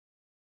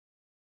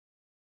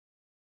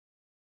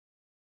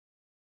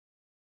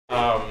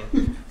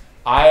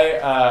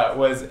I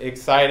was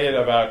excited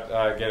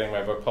about getting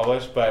my book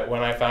published, but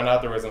when I found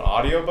out there was an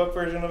audiobook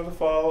version of The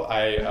Fall,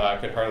 I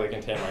could hardly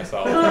contain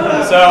myself.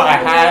 So I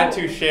had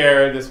to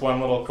share this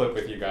one little clip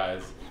with you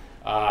guys.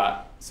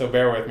 So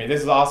bear with me.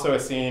 This is also a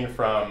scene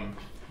from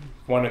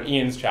one of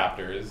Ian's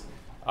chapters.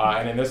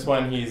 And in this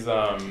one, he's...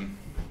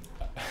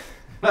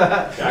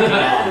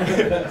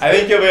 I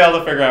think you'll be able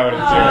to figure out what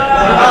he's doing.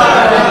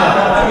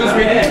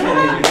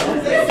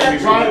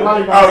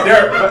 Oh,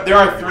 there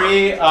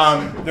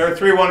are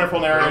three wonderful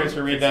narrators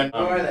who read them. Who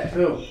are they?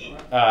 Who?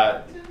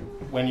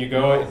 When you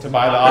go to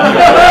buy the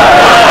audiobook.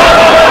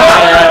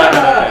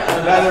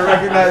 Neither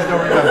recognize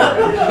nor remember.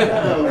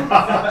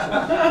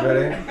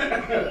 Ready?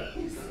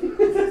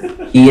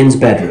 Ian's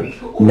bedroom,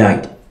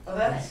 night.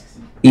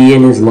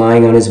 Ian is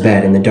lying on his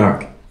bed in the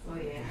dark.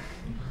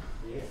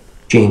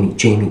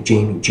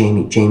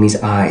 Jamie's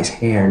eyes,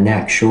 hair,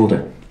 neck,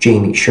 shoulder.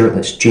 Jamie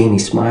shirtless, Jamie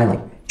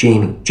smiling.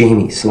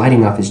 Jamie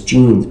sliding off his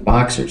jeans,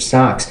 boxers,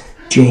 socks.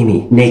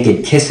 Jamie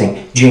naked,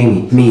 kissing.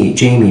 Jamie, me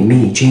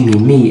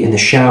in the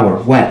shower,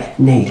 wet.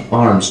 Nate,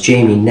 arms,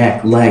 Jamie,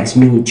 neck, legs,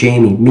 me,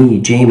 Jamie,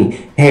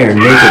 hair,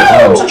 naked,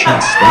 arms,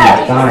 chest,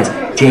 stomach, thighs.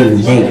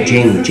 Jamie, Nate,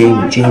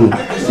 Nate, no,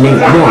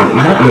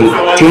 not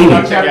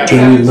Nate,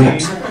 Jamie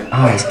lips.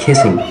 Eyes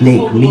kissing,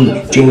 Nate,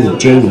 me, Jamie,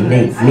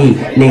 Nate, me,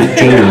 Nate,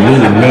 Jamie, me,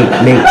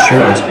 Nate,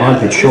 shirtless,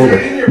 armpit, shoulder,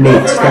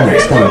 Nate, stomach,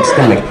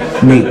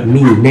 Nate,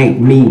 me,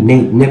 Nate,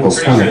 nipple,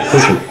 stomach,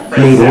 pushing,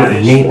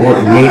 Nate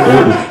Orton.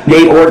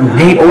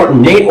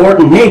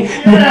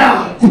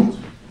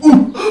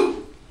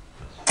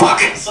 Fuck.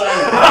 I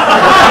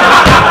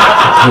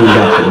cleaned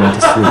up and went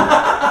to sleep.